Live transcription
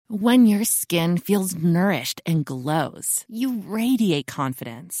When your skin feels nourished and glows, you radiate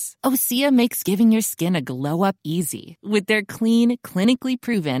confidence. Osea makes giving your skin a glow up easy with their clean, clinically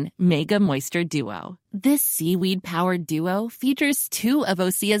proven Mega Moisture Duo. This seaweed-powered duo features two of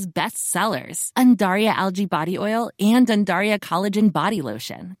Osea's best sellers, Undaria Algae Body Oil and Undaria Collagen Body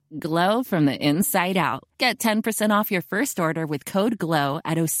Lotion. Glow from the inside out. Get 10% off your first order with code GLOW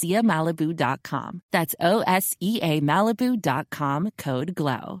at OseaMalibu.com. That's OSEA Malibu.com, code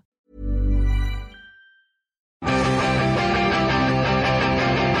GLOW.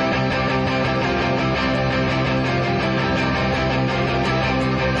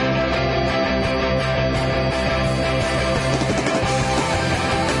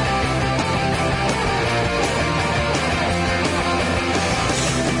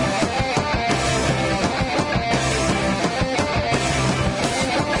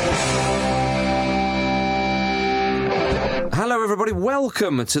 Hello everybody,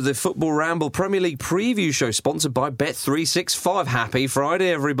 welcome to the Football Ramble Premier League preview show sponsored by Bet365. Happy Friday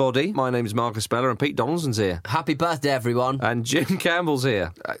everybody. My name's Marcus Speller and Pete Donaldson's here. Happy birthday everyone. And Jim Campbell's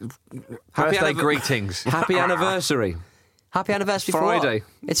here. Birthday greetings. Happy anniversary. Happy anniversary Friday. For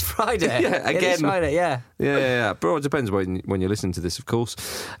what? It's Friday. Yeah, again. It is Friday, yeah. Yeah. But it depends when you listen to this, of course.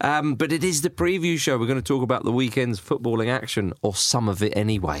 But it is the preview show. We're going to talk about the weekend's footballing action, or some of it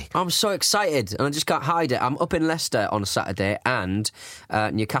anyway. I'm so excited, and I just can't hide it. I'm up in Leicester on Saturday, and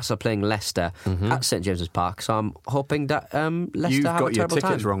Newcastle playing Leicester at St James's Park, so I'm hoping that Leicester You've have a got your terrible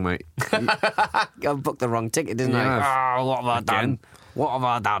tickets time. wrong, mate. I booked the wrong ticket, didn't I? Oh, what have I done? What have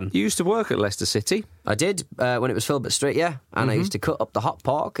I done? You used to work at Leicester City. I did, when it was Filbert Street, yeah. And I used to cut up the hot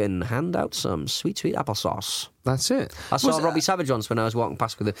pork and hand out some sweet, sweet applesauce. That's it. I saw Robbie Savage once when I was walking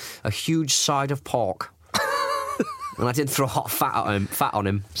past with a huge side of pork. And I did throw hot fat on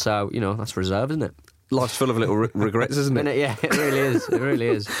him. So, that's reserved, isn't it? Life's full of little regrets, isn't it? Yeah, it really is. It really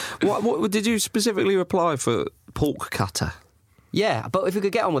is. What did you specifically apply for? Pork cutter? Yeah, but if we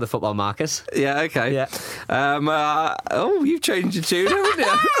could get on with the football, Marcus. Yeah, okay. Yeah. You've changed your tune, haven't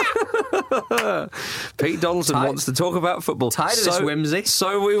you? Pete Donaldson wants to talk about football. Tired of this whimsy.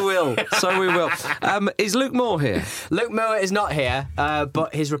 So we will. Is Luke Moore here? Luke Moore is not here,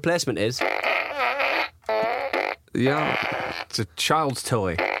 but his replacement is. Yeah. It's a child's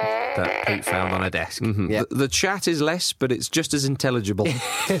toy that Pete found on a desk. Mm-hmm. Yep. The chat is less, but it's just as intelligible.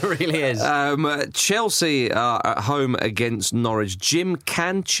 It really is. Chelsea are at home against Norwich. Jim,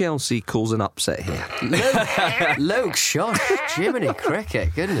 can Chelsea cause an upset here? Luke, shush. Jiminy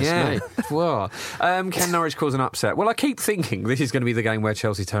cricket, goodness me. Well, can Norwich cause an upset? Well, I keep thinking this is going to be the game where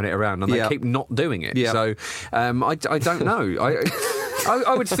Chelsea turn it around, and they keep not doing it. Yeah. So I don't know.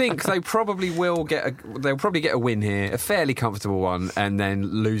 I would think they probably will they'll probably get a win here, a fairly comfortable one, and then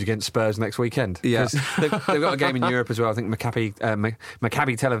lose against Spurs next weekend. Yeah. They've got a game in Europe as well. I think Maccabi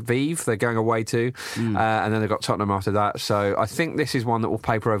Tel Aviv they're going away to, and then they've got Tottenham after that. So I think this is one that will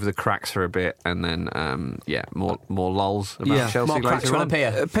paper over the cracks for a bit, and then more lulls about Chelsea More cracks later will on.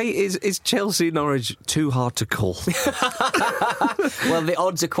 appear. Pete, is Chelsea Norwich too hard to call? Well, the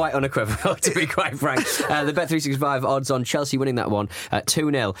odds are quite unequivocal, to be quite frank. The Bet365 odds on Chelsea winning that one at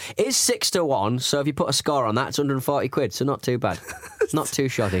 2-0 is 6-1, so if you put a score on that, it's 140 quid, so not too bad. Not too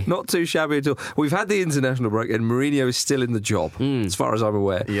shoddy. Not too shabby at all. We've had the international break and Mourinho is still in the job, as far as I'm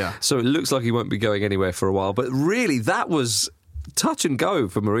aware. Yeah. So it looks like he won't be going anywhere for a while. But really, that was touch and go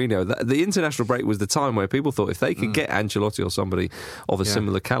for Mourinho. The international break was the time where people thought if they could get Ancelotti or somebody of a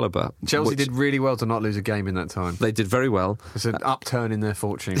similar calibre. Chelsea did really well to not lose a game in that time. They did very well. It's an upturn in their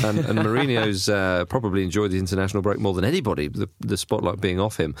fortune. And Mourinho's probably enjoyed the international break more than anybody, the spotlight being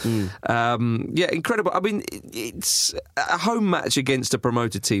off him. Incredible. I mean, it's a home match against a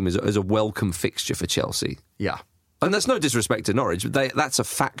promoted team is a welcome fixture for Chelsea. Yeah. And that's no disrespect to Norwich, but that's a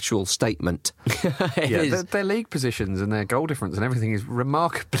factual statement. Their league positions and their goal difference and everything is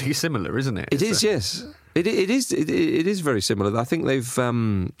remarkably similar, isn't it? It is, yes. It is very similar. I think they've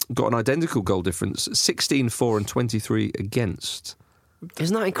got an identical goal difference, 16-4 and 23 against.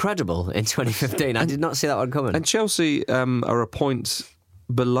 Isn't that incredible in 2015? I did not see that one coming. And Chelsea are a point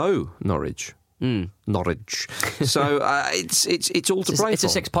below Norwich. Norwich. So it's all to play It's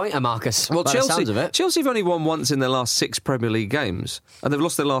for. a 6-pointer, Marcus. Well, by the sounds of it. Chelsea have only won once in their last 6 Premier League games, and they've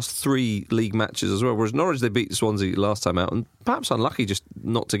lost their last 3 league matches as well. Whereas Norwich, they beat Swansea last time out, and perhaps unlucky just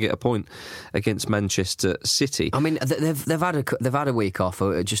not to get a point against Manchester City. I mean, they've had a week off,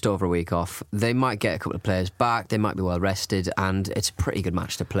 or just over a week off. They might get a couple of players back. They might be well rested, and it's a pretty good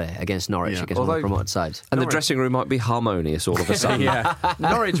match to play against Norwich, against one of the promoted sides. And the dressing room might be harmonious all of a sudden. Yeah,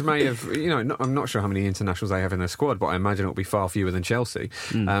 Norwich may have. I'm not sure how many internationals they have in their squad, but I imagine it'll be far fewer than Chelsea.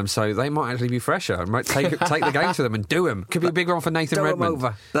 So they might actually be fresher. Might take the game to them and do them. Could be a big one for Nathan Redmond.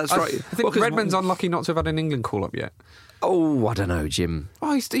 Over. That's right. I think Redmond's unlucky not to have had an England call up yet. Oh, I don't know, Jim.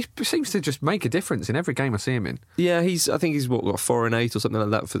 Oh, he seems to just make a difference in every game I see him in. Yeah, I think he's got 4 and 8 or something like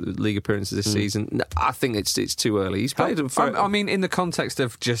that for the league appearances this season. No, I think it's too early. He's played. I mean, in the context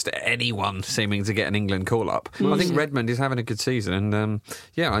of just anyone seeming to get an England call up, I think Redmond is having a good season, and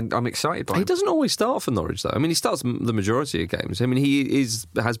I'm excited by him. He doesn't always start for Norwich, though. I mean, he starts the majority of games. I mean, he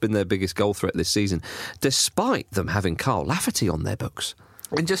has been their biggest goal threat this season, despite them having Carl Lafferty on their books.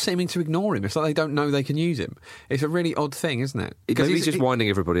 And just seeming to ignore him. It's like they don't know they can use him. It's a really odd thing, isn't it? Because he's just winding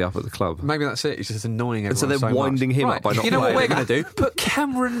everybody up at the club. Maybe that's it. He's just annoying everyone. And so they're winding him up by not playing. You know what we're going to do? Put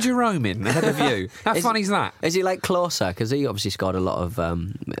Cameron Jerome in ahead of you. How funny is that? Is he like closer? Because he obviously scored a lot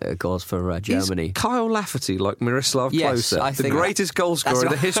of goals for Germany. Is Kyle Lafferty like Miroslav Klose, the greatest goal scorer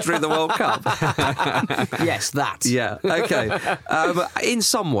in the history of the World Cup? Yes, that. Yeah, okay. In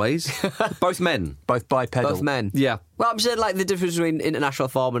some ways, both men. Both bipedal. Both men. Yeah. Well, I'm saying like the difference between international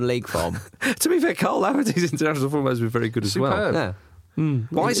form and league form. To be fair, Carl Lafferty's international form has been very good as well. Yeah.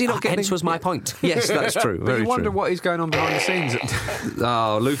 Why is he not getting... Hence was my point. Yes, that's true. But Very you wonder true. what is going on behind the scenes.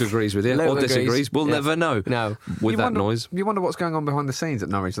 Luke agrees with you. Luke or disagrees. agrees. We'll never know. No. With that noise. You wonder what's going on behind the scenes at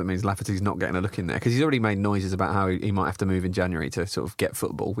Norwich that means Lafferty's not getting a look in there, because he's already made noises about how he might have to move in January to sort of get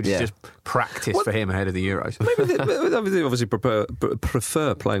football, which is just practice for him ahead of the Euros. Maybe they obviously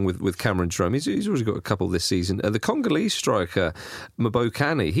prefer playing with Cameron Jerome. He's already got a couple this season. The Congolese striker,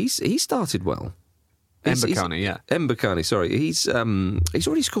 Mbokani, he started well. Mbokani, sorry. He's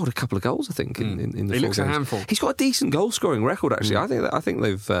already scored a couple of goals, I think, in the 4 He looks games. a handful. He's got a decent goal scoring record, actually. I think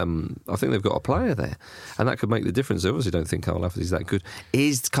they've got a player there, and that could make the difference. I obviously don't think Carl Lafferty's that good.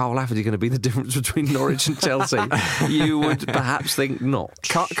 Is Carl Lafferty going to be the difference between Norwich and Chelsea? You would perhaps think not.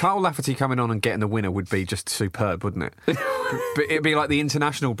 Carl Lafferty coming on and getting the winner would be just superb, wouldn't it? But it'd be like the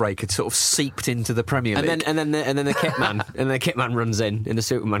international break had sort of seeped into the Premier League. And then the kit man and the kit man runs in the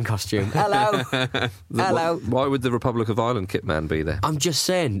Superman costume. Hello. Hello. Why would the Republic of Ireland kit man be there? I'm just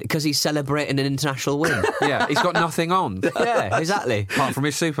saying, because he's celebrating an international win. Yeah, he's got nothing on. Yeah, exactly. Apart from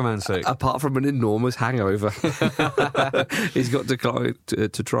his Superman suit. Apart from an enormous hangover. He's got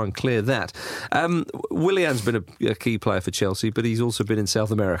to try and clear that. Willian's been a key player for Chelsea, but he's also been in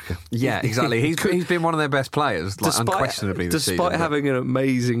South America. Yeah, exactly. He's been one of their best players, unquestionably this season. Despite having an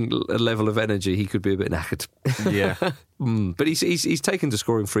amazing level of energy, he could be a bit knackered. Yeah. But he's taken to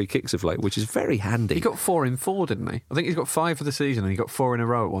scoring free kicks of late, which is very handy. He got 4 in 4, didn't he? I think he's got 5 for the season, and he got 4 in a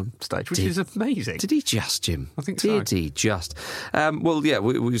row at one stage, which is amazing. Did he just, Jim? I think so. Did he just? Well, yeah,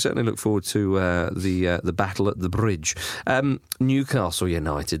 we certainly look forward to the battle at the bridge. Newcastle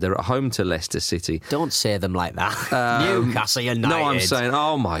United, they're at home to Leicester City. Don't say them like that. Newcastle United. No, I'm saying,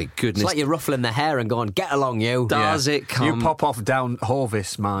 oh my goodness. It's like you're ruffling their hair and going, get along, you. Does it come? You pop off down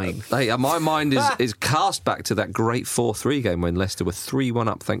Horvis mine. Hey, my mind is cast back to that great 4-3 game when Leicester were 3-1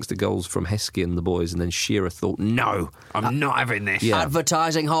 up thanks to goals from Heskey and the boys, and then Shearer thought, no, I'm not having this. Yeah.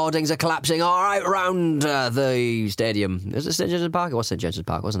 Advertising hoardings are collapsing all right round the stadium. Is it St James's Park? It was St James's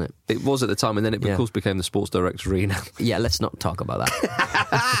Park, wasn't it? It was at the time, and then it, of course, became the Sports Direct Arena. Yeah, let's not talk about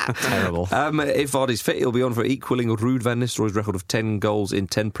that. Terrible. If Vardy's fit, he'll be on for equalling Ruud van Nistelrooy's record of 10 goals in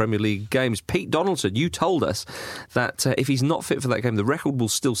 10 Premier League games. Pete Donaldson, you told us that if he's not fit for that game, the record will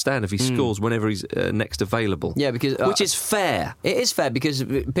still stand if he scores whenever he's next available. Yeah, because which is fair. It is fair because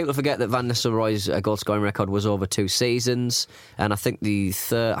people forget that Van Nistelrooy's goal scoring record was over 2 seasons, and I think the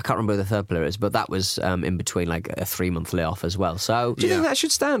third, I can't remember who the third player is, but that was in between like a 3-month layoff as well. So do you think that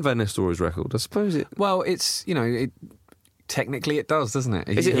should stand Van Nistelrooy's record? I suppose it. Well, it's technically it does, doesn't it?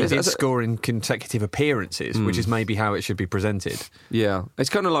 He did score in consecutive appearances, which is maybe how it should be presented. Yeah. It's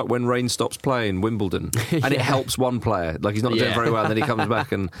kind of like when Rain stops playing Wimbledon and it helps one player. Like he's not doing very well and then he comes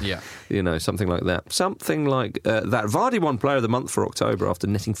back and, something like that. Something like that. Vardy won Player of the Month for October after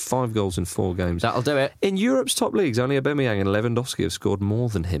netting 5 goals in 4 games. That'll do it. In Europe's top leagues, only Aubameyang and Lewandowski have scored more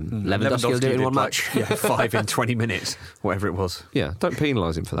than him. Lewandowski will do it in one match. 5 in 20 minutes, whatever it was. Yeah, don't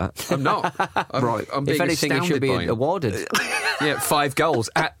penalise him for that. I'm not. I'm being if anything, it should be astounded by him. awarded. Yeah, 5 goals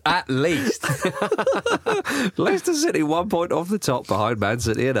at least. Leicester City 1 point off the top behind Man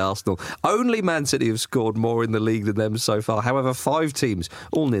City and Arsenal. Only Man City have scored more in the league than them so far. However, 5 teams,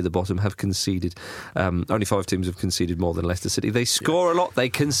 all near the bottom, have conceded. Only 5 teams have conceded more than Leicester City. They score a lot, they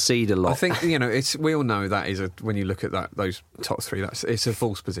concede a lot. I think, we all know that is when you look at those top 3, it's a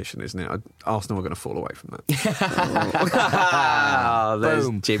false position, isn't it? Arsenal are going to fall away from that. There's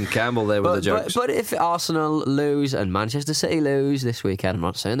Jim Campbell there with the jokes. But if Arsenal lose and Manchester City lose this weekend, I'm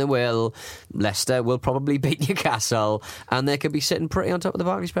not saying they will, Leicester will probably beat Newcastle and they could be sitting pretty on top of the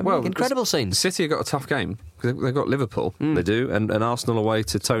Barclays Premier League. Incredible scenes. City have got a tough game because they've got Liverpool. They do, and Arsenal away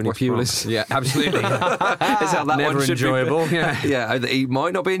to Tony Pulis. Yeah, absolutely. Is how that Never one should enjoyable. Be. Yeah. He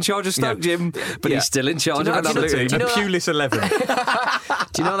might not be in charge of Stoke, Jim, but he's still in charge of another team. A Pulis 11.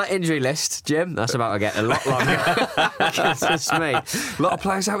 Do you know that injury list, Jim? That's about to get a lot longer. It's me. A lot of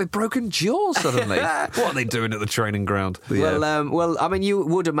players out with broken jaws suddenly. What are they doing at the training ground? Well, I mean, you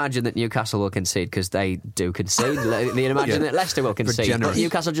would imagine that Newcastle will concede because they do concede. You imagine that Leicester will concede, but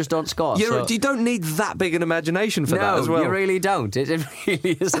Newcastle just don't score. You don't need that big an imagination for that as well. No, you really don't. It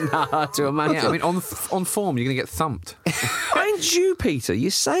really isn't that hard to imagine. Yeah, I mean, on form, you're going to get thumped. Ain't you, Peter? You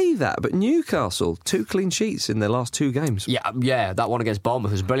say that, but Newcastle, 2 clean sheets in their last 2 games. Yeah, that one against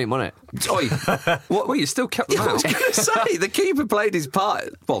Bournemouth was brilliant, wasn't it? Oi, Well, you still kept them I was out. going to say, the keeper played his part.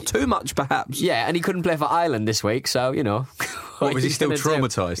 Well, too much, perhaps. Yeah, and he couldn't play for Ireland this week, so, What, was he still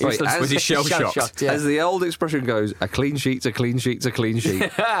traumatised? Was he shell-shocked? Yeah. As the old expression goes, a clean sheet's a clean sheet's a clean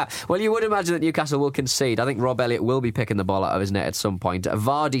sheet. Well, you would imagine that Newcastle will concede. I think Rob Elliott will be picking the ball out of his net at some point.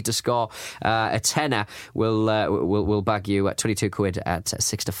 Vardy to score a tenner will bag you at 22 quid at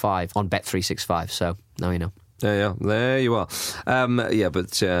 6-5 on Bet365. So now you know. Yeah, there you are. I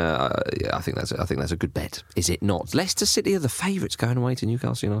think that's a good bet, is it not? Leicester City are the favourites going away to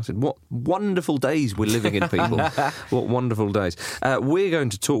Newcastle United. What wonderful days we're living in, people. What wonderful days. We're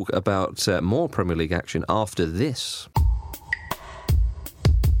going to talk about more Premier League action after this.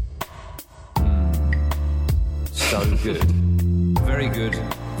 So good. Very good.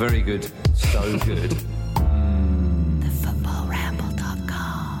 Very good. So good.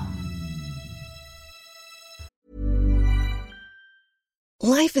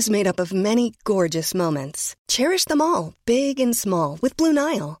 Life is made up of many gorgeous moments. Cherish them all, big and small, with Blue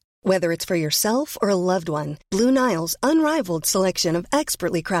Nile. Whether it's for yourself or a loved one, Blue Nile's unrivaled selection of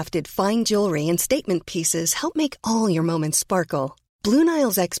expertly crafted fine jewelry and statement pieces help make all your moments sparkle. Blue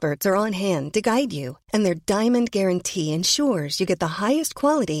Nile's experts are on hand to guide you, and their diamond guarantee ensures you get the highest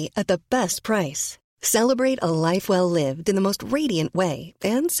quality at the best price. Celebrate a life well lived in the most radiant way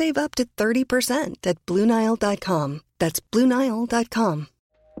and save up to 30% at BlueNile.com. That's BlueNile.com.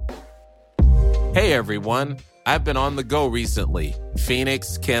 Hey everyone, I've been on the go recently.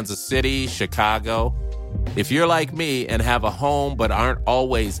 Phoenix, Kansas City, Chicago. If you're like me and have a home but aren't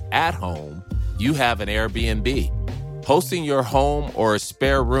always at home, you have an Airbnb. Hosting your home or a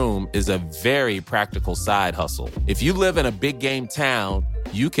spare room is a very practical side hustle. If you live in a big game town,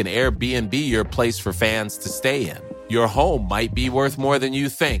 you can Airbnb your place for fans to stay in. Your home might be worth more than you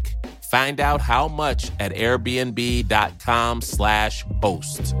think. Find out how much at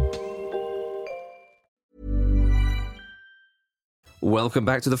airbnb.com/host. Welcome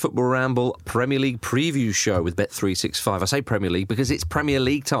back to the Football Ramble Premier League preview show with Bet365. I say Premier League because it's Premier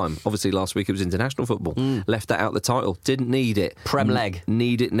League time. Obviously, last week it was international football. Left that out the title. Didn't need it. Prem leg.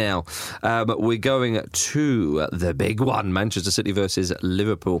 Need it now. But we're going to the big one, Manchester City versus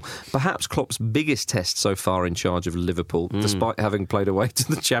Liverpool. Perhaps Klopp's biggest test so far in charge of Liverpool, despite having played away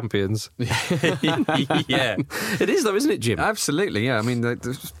to the champions. Yeah. It is though, isn't it, Jim? Absolutely, yeah. I mean,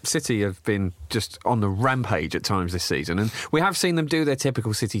 the City have been just on the rampage at times this season, and we have seen them do their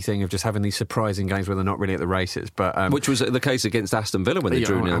typical City thing of just having these surprising games where they're not really at the races. But which was the case against Aston Villa when they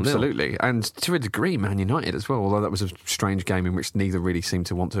drew 0-0. Absolutely, and to a degree, Man United as well. Although that was a strange game in which neither really seemed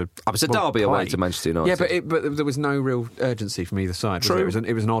to want to. It was a derby away to Manchester United. Yeah, but there was no real urgency from either side. True.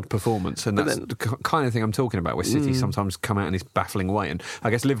 It was an odd performance, and that's the kind of thing I'm talking about, where City sometimes come out in this baffling way, and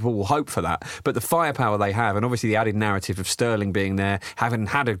I guess Liverpool will hope for that. But the firepower they have, and obviously the added narrative of Sterling being there, having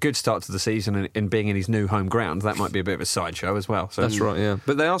had a good start to the season and being in his new home ground, that might be a bit of a sideshow as well. So that's right, yeah.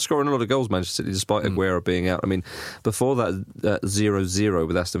 But they are scoring a lot of goals, Manchester City, despite Aguero being out. I mean, before that 0-0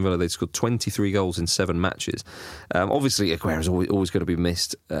 with Aston Villa, they'd scored 23 goals in 7 matches. Obviously, Aguero's always going to be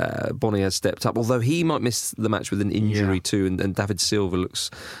missed. Bonny has stepped up, although he might miss the match with an injury too, and David Silva looks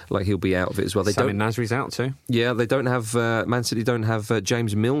like he'll be out of it as well. Sami Nasri's out too. Yeah, they don't have Man City don't have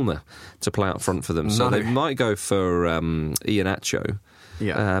James Milner to play out front for them, so they might go for Iheanacho.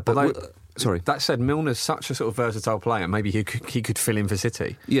 Yeah, Sorry. That said, Milner's such a sort of versatile player. Maybe he could fill in for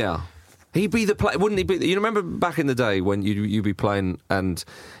City. Yeah. He'd be the player, wouldn't he? You remember back in the day when you'd be playing and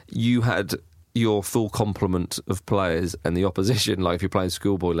you had your full complement of players, and the opposition, like if you're playing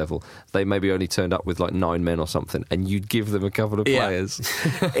schoolboy level, they maybe only turned up with like 9 men or something, and you'd give them a couple of players.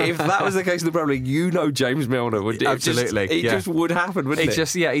 If that was the case in the Premier League, James Milner would absolutely. It just would happen, wouldn't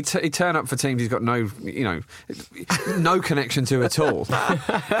it? He'd turn up for teams he's got no connection to at all.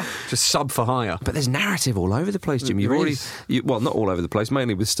 Just sub for hire. But there's narrative all over the place, Jim. Well, not all over the place,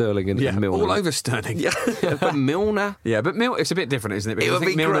 mainly with Sterling and Milner. All over Sterling. Yeah, but Milner. Yeah, but Milner, it's a bit different, isn't it? Because I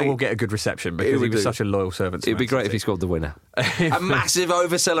think Milner will get a good reception because he was such a loyal servant. It'd be great if he scored the winner. A massive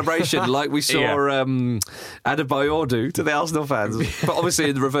over celebration, like we saw Adebayor do to the Arsenal fans, but obviously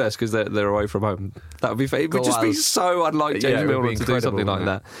in the reverse because they're away from home. That would be. It would just be so unlike James Milner to do something like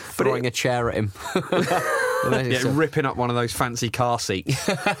that. Throwing a chair at him. Ripping up one of those fancy car seats.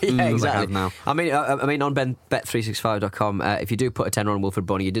 Exactly. Now. I mean, on bet365.com, if you do put a tenner on Wilfred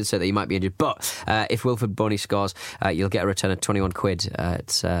Boney, you did say that he might be injured, but if Wilfred Boney scores, you'll get a return of 21 quid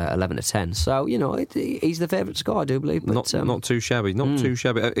at 11 to 10. So, he's the favourite to score, I do believe. But, not too shabby. Not too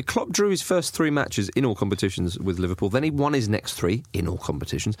shabby. Klopp drew his first 3 matches in all competitions with Liverpool. Then he won his next 3 in all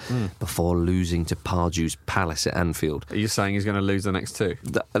competitions before losing to Pardew's Palace at Anfield. Are you saying he's going to lose the next 2?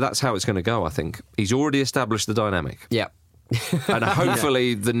 That's how it's going to go, I think. He's already established the dynamic. Yeah. And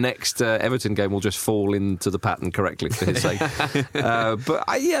hopefully the next Everton game will just fall into the pattern correctly for his sake. But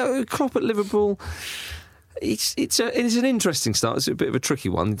Klopp at Liverpool, it's an interesting start. It's a bit of a tricky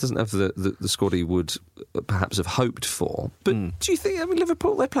one. He doesn't have the squad he would perhaps have hoped for. But do you think,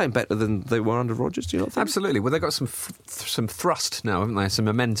 Liverpool, they're playing better than they were under Rodgers, do you not think? Absolutely. Well, they've got some thrust now, haven't they? Some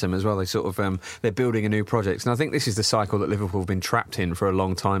momentum as well. They sort of they're building a new project. And I think this is the cycle that Liverpool have been trapped in for a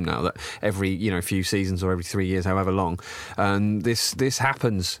long time now, that every few seasons or every 3 years, however long, this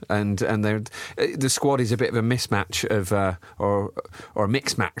happens. And the squad is a bit of a mismatch of or a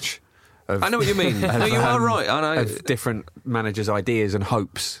mixed match. I know what you mean. No, you are right. I know. Of different managers' ideas and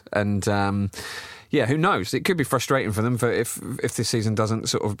hopes, and who knows? It could be frustrating for them if this season doesn't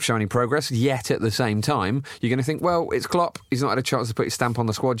sort of show any progress. Yet at the same time, you're going to think, well, it's Klopp. He's not had a chance to put his stamp on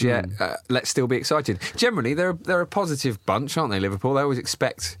the squad yet. Let's still be excited. Generally, they're a positive bunch, aren't they? Liverpool. They always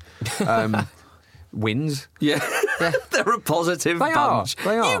expect. Wins. Yeah. They're a positive bunch.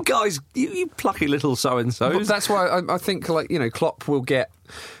 They are. You guys, you plucky little so-and-sos. Well, that's why I think, Klopp will get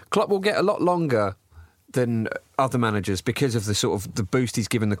a lot longer than other managers because of the boost he's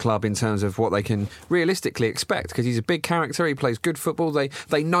given the club in terms of what they can realistically expect, because he's a big character, he plays good football,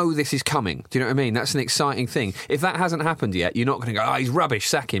 they know this is coming. Do you know what I mean? That's an exciting thing. If that hasn't happened yet, you're not going to go, he's rubbish,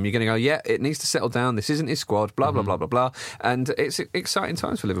 sack him. You're going to go, yeah, it needs to settle down, this isn't his squad, blah, blah, blah, blah, blah. And it's exciting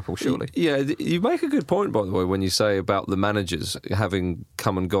times for Liverpool, surely. Yeah, you make a good point, by the way, when you say about the managers having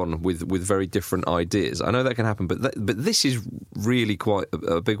come and gone with very different ideas. I know that can happen, but this is really quite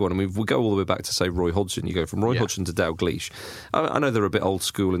a big one. I mean, if we go all the way back to, say, Roy Hodgson, you go from Roy Hodgson to Dalglish. I know they're a bit old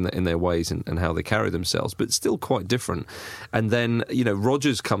school in their ways and how they carry themselves, but still quite different. And then,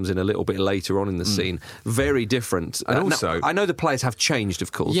 Rodgers comes in a little bit later on in the scene, very different. And also, I know the players have changed,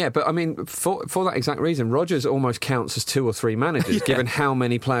 of course. Yeah, but I mean, for that exact reason, Rodgers almost counts as 2 or 3 managers, given how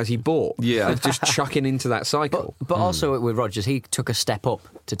many players he bought. Yeah, just chucking into that cycle. But also with Rodgers, he took a step up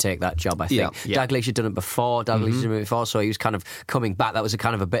to take that job, I think. Yeah. Dalglish had done it before. So he was kind of coming back. That was a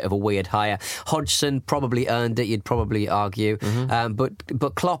bit of a weird hire. Hodgson probably earned it, you'd probably argue.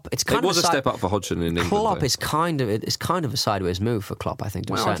 But Klopp, it's kind of a step up for Hodgson in England. Klopp is kind of a sideways move for Klopp, I think.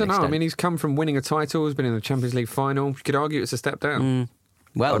 To a certain I don't know. extent. I mean, he's come from winning a title, he's been in the Champions League final. You could argue it's a step down.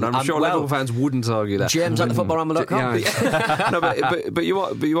 Well, I'm sure Liverpool fans wouldn't argue that. James at thefootballramble.com. No, but you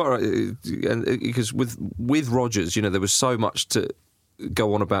are right, because with Rodgers, there was so much to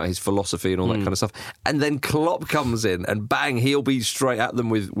go on about his philosophy and all that kind of stuff, and then Klopp comes in and bang, he'll be straight at them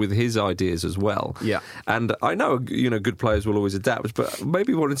with his ideas as well. Yeah, and I know good players will always adapt, but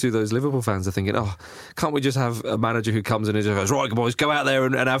maybe one or two of those Liverpool fans are thinking, can't we just have a manager who comes in and just goes, right boys, go out there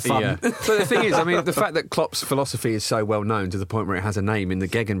and have fun. Yeah. But the thing is, I mean, the fact that Klopp's philosophy is so well known to the point where it has a name in the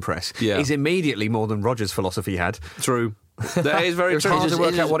Gegenpress is immediately more than Rodgers' philosophy had. True. That is very true. It was hard to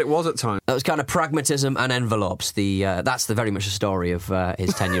work out what it was at times. It was kind of pragmatism and envelopes. That's very much the story of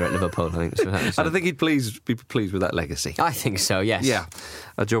his tenure at Liverpool, I think. And I think he'd be pleased with that legacy. I think so, yes. Yeah.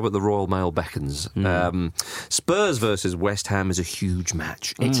 A job at the Royal Mail beckons. Spurs versus West Ham is a huge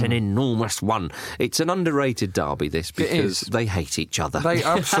match. It's an enormous one. It's an underrated derby, this, because they hate each other. They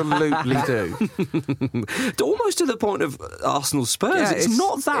absolutely do. Almost to the point of Arsenal Spurs. It's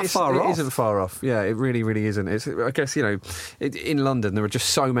not that far off. It isn't far off. Yeah, it really, really isn't. I guess, in London there are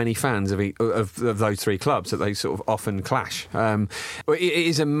just so many fans of those three clubs that they sort of often clash. It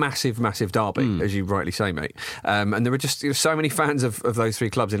is a massive derby, as you rightly say, mate. And there are just so many fans of those three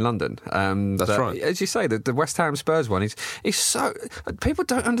clubs in London. That's right. As you say, the West Ham Spurs one is so... People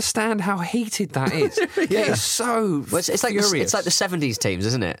don't understand how heated that is. It's so Well, it's like furious. it's like the 70s teams,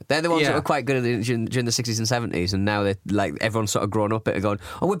 isn't it? They're the ones that were quite good during the 60s and 70s, and now they're like everyone's sort of grown up it, going,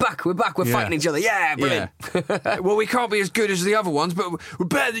 "Oh, we're back, we're fighting each other, yeah, brilliant." Well, we can't be as good as the other ones, but we're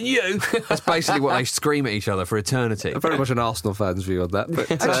better than you. That's basically what they scream at each other for eternity. Very much an Arsenal fan's view on that.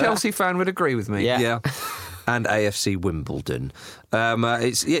 But, A Chelsea fan would agree with me. Yeah. And AFC Wimbledon.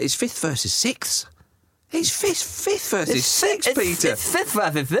 It's fifth versus sixth. It's fifth versus sixth, Peter. It's fifth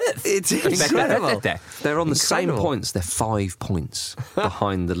versus fifth. It's incredible. They're on the same Incredible. points. They're 5 points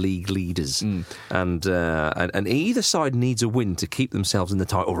behind the league leaders, and either side needs a win to keep themselves in the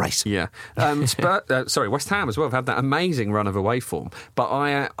title race. Yeah. West Ham as well have had that amazing run of away form, but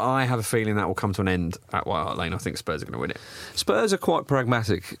I have a feeling that will come to an end at White Hart Lane. I think Spurs are going to win it. Spurs are quite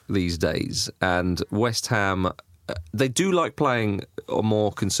pragmatic these days, and West Ham. They do like playing a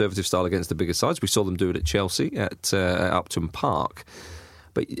more conservative style against the bigger sides. We saw them do it at Chelsea at Upton Park.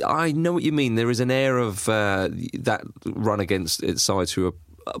 But I know what you mean. There is an air of that run against its sides who are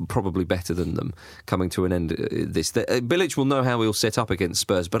probably better than them coming to an end. Bilic will know how he'll set up against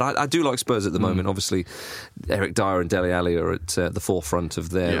Spurs, but I do like Spurs at the moment. Obviously, Eric Dyer and Dele Alli are at the forefront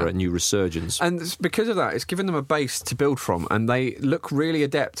of their new resurgence. And because of that, it's given them a base to build from, and they look really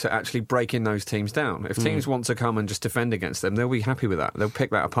adept at actually breaking those teams down. If teams want to come and just defend against them, they'll be happy with that. They'll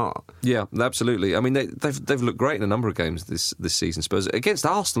pick that apart. Yeah, absolutely. I mean, they've looked great in a number of games this season. Spurs against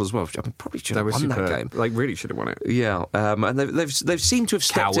Arsenal as well. Which I mean, probably should have won that game. They really should have won it. Yeah, and they've seemed to have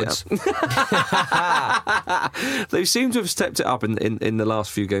stepped Cowards. it up. They seem to have stepped it up in the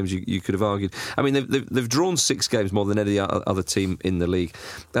last few games. You could have argued. I mean, they've drawn 6 games more than any other team in the league,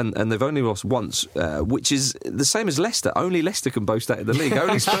 and they've only lost once, which is the same as Leicester. Only Leicester can boast that in the league.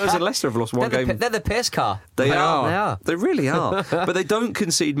 Only Spurs and Leicester have lost one game. They're the pace car. They They are. are. They really are. But they don't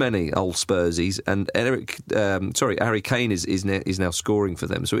concede many, old Spursies. And Harry Kane is now scoring for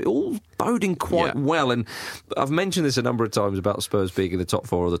them. So it all boding quite well. And I've mentioned this a number of times about Spurs being in the top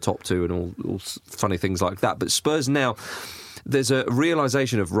 4 or the top 2 and all funny things like that. But Spurs now... There's a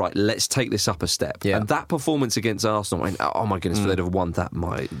realisation of, right, let's take this up a step. Yeah. And that performance against Arsenal, oh my goodness, if they'd have won that,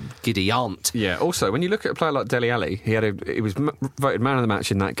 my giddy aunt. Yeah, also, when you look at a player like Dele Alli, he was voted man of the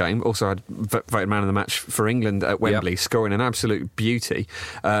match in that game, also had voted man of the match for England at Wembley, scoring an absolute beauty.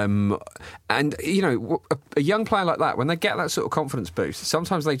 And, you know, a young player like that, when they get that sort of confidence boost,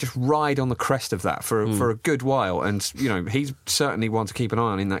 sometimes they just ride on the crest of that for a good while. And, you know, he's certainly one to keep an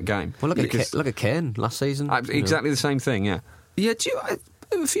eye on in that game. Well, look at Kane last season. Exactly the same thing, yeah. Yeah,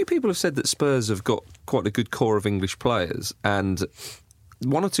 a few people have said that Spurs have got quite a good core of English players, and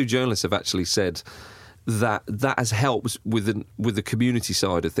 1 or 2 journalists have actually said that has helped with the community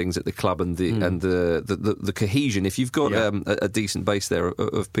side of things at the club and the cohesion. If you've got a decent base there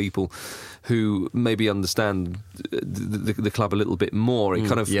of people who maybe understand the club a little bit more, it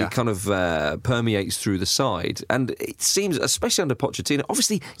kind of permeates through the side. And it seems, especially under Pochettino,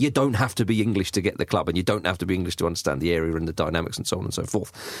 obviously you don't have to be English to get the club, and you don't have to be English to understand the area and the dynamics and so on and so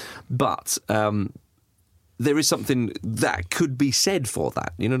forth. But there is something that could be said for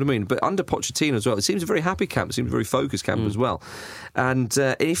that, you know what I mean? But under Pochettino as well, it seems a very happy camp, it seems a very focused camp as well. And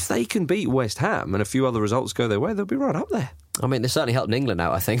if they can beat West Ham and a few other results go their way, they'll be right up there. I mean, they're certainly helping England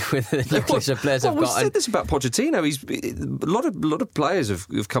out, I think, with the nucleus of players they've got. We said this about Pochettino. A lot of players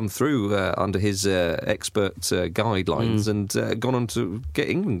have come through under his expert guidelines and gone on to get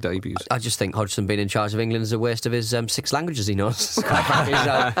England debuts. I just think Hodgson being in charge of England is a waste of his 6 languages he knows. Quite frankly,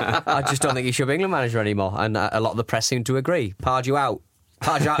 I just don't think he should be England manager anymore. And a lot of the press seem to agree. Pardew out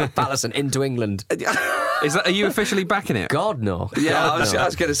of Palace and into England. Are you officially backing it? God, no. Yeah, God, I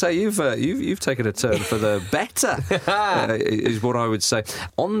was going to say you've taken a turn for the better, is what I would say.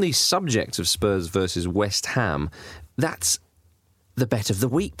 On the subject of Spurs versus West Ham, that's the bet of the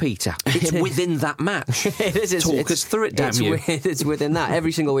week, Peter. It's within that match. It is. Talk us through it, damn you. It's within that.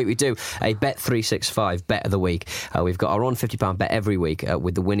 Every single week we do a Bet365 bet of the week. We've got our own £50 bet every week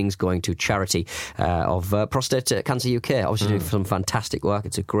with the winnings going to charity of Prostate Cancer UK. Obviously doing some fantastic work.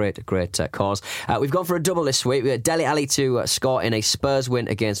 It's a great cause. We've gone for a double this week. We had Dele Alli to score in a Spurs win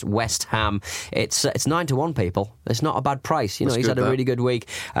against West Ham. It's 9-1, people. It's not a bad price. You know, he's had a really good week.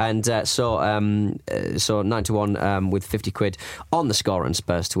 And so 9-1 with £50 on on the score and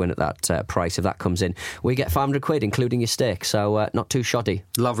Spurs to win at that price, if that comes in, we get £500, including your stake. So not too shoddy.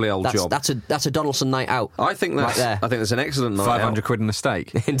 Lovely old job. That's a Donaldson night out. I think that's an excellent night out. £500 in a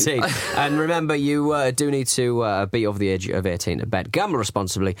stake. Indeed. And remember, you do need to be over the age of 18 to bet. Gamble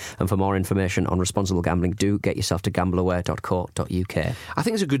responsibly. And for more information on responsible gambling, do get yourself to gambleaware.co.uk. I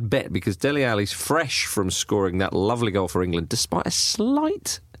think it's a good bet because Dele Alli's fresh from scoring that lovely goal for England, despite a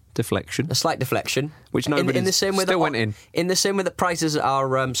slight deflection. A slight deflection. Which nobody in the same way still went in. In the same way that prices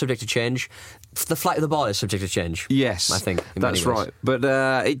are subject to change, the flight of the ball is subject to change. Yes, I think that's right. But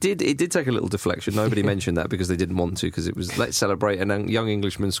it did take a little deflection. Nobody mentioned that because they didn't want to, because it was let's celebrate a young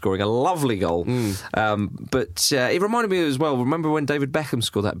Englishman scoring a lovely goal. But it reminded me as well. Remember when David Beckham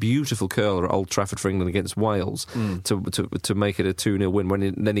scored that beautiful curler at Old Trafford for England against Wales to make it a 2-0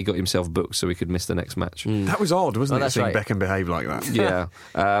 win? Then he got himself booked so he could miss the next match. That was odd, wasn't it? Seeing right. Beckham behave like that. Yeah,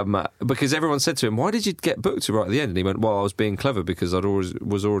 because everyone said to him, "Why did you get booked right at the end?" And he went, "Well, I was being clever because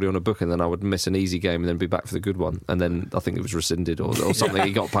was already on a book, and then I would miss an easy game and then be back for the good one." And then I think it was rescinded or something.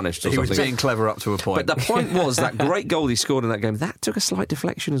 He got punished or He something. was being clever up to a point. But the point was that great goal he scored in that game, that took a slight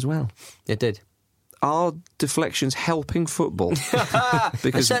deflection as well. It did. Are deflections helping football?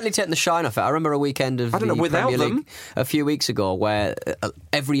 It's certainly taken the shine off it. I remember a weekend of without Premier League a few weeks ago where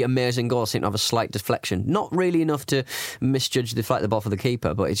every amazing goal seemed to have a slight deflection. Not really enough to misjudge the flight of the ball for the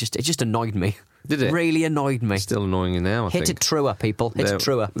keeper, but it just annoyed me. Did it? Really annoyed me. Still annoying you now, I think. Hit it truer, people. Hit it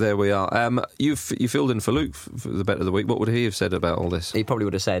truer. There we are. You filled in for Luke for the bet of the week. What would he have said about all this? He probably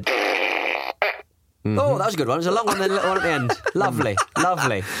would have said... Oh, that was a good one. It was a long one and a little one at the end. Lovely,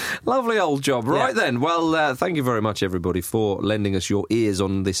 lovely. Lovely old job. Right then. Well, thank you very much, everybody, for lending us your ears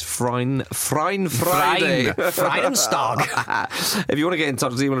on this Friday. Freidenstag. If you want to get in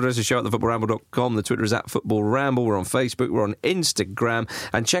touch, the email address is show@thefootballramble.com. The Twitter is @footballramble. We're on Facebook. We're on Instagram.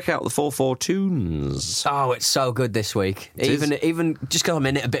 And check out the 4-4 tunes. Oh, it's so good this week. Even just got a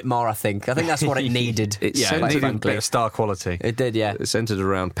minute a bit more, I think. I think that's what it needed. It needed a bit of star quality. It did, yeah. It's centred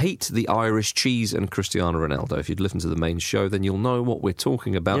around Pete, the Irish cheese, and Cristiano Ronaldo. If you'd listen to the main show, then you'll know what we're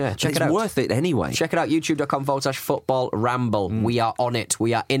talking about. Yeah, check it out. It's worth it anyway. Check it out, youtube.com/footballramble. We are on it.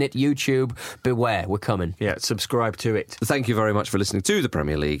 We are in it. YouTube, beware. We're coming. Yeah, subscribe to it. Thank you very much for listening to the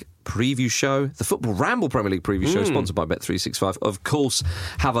Premier League preview show, the Football Ramble Premier League preview show, sponsored by Bet365. Of course,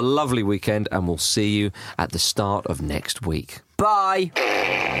 have a lovely weekend, and we'll see you at the start of next week. Bye.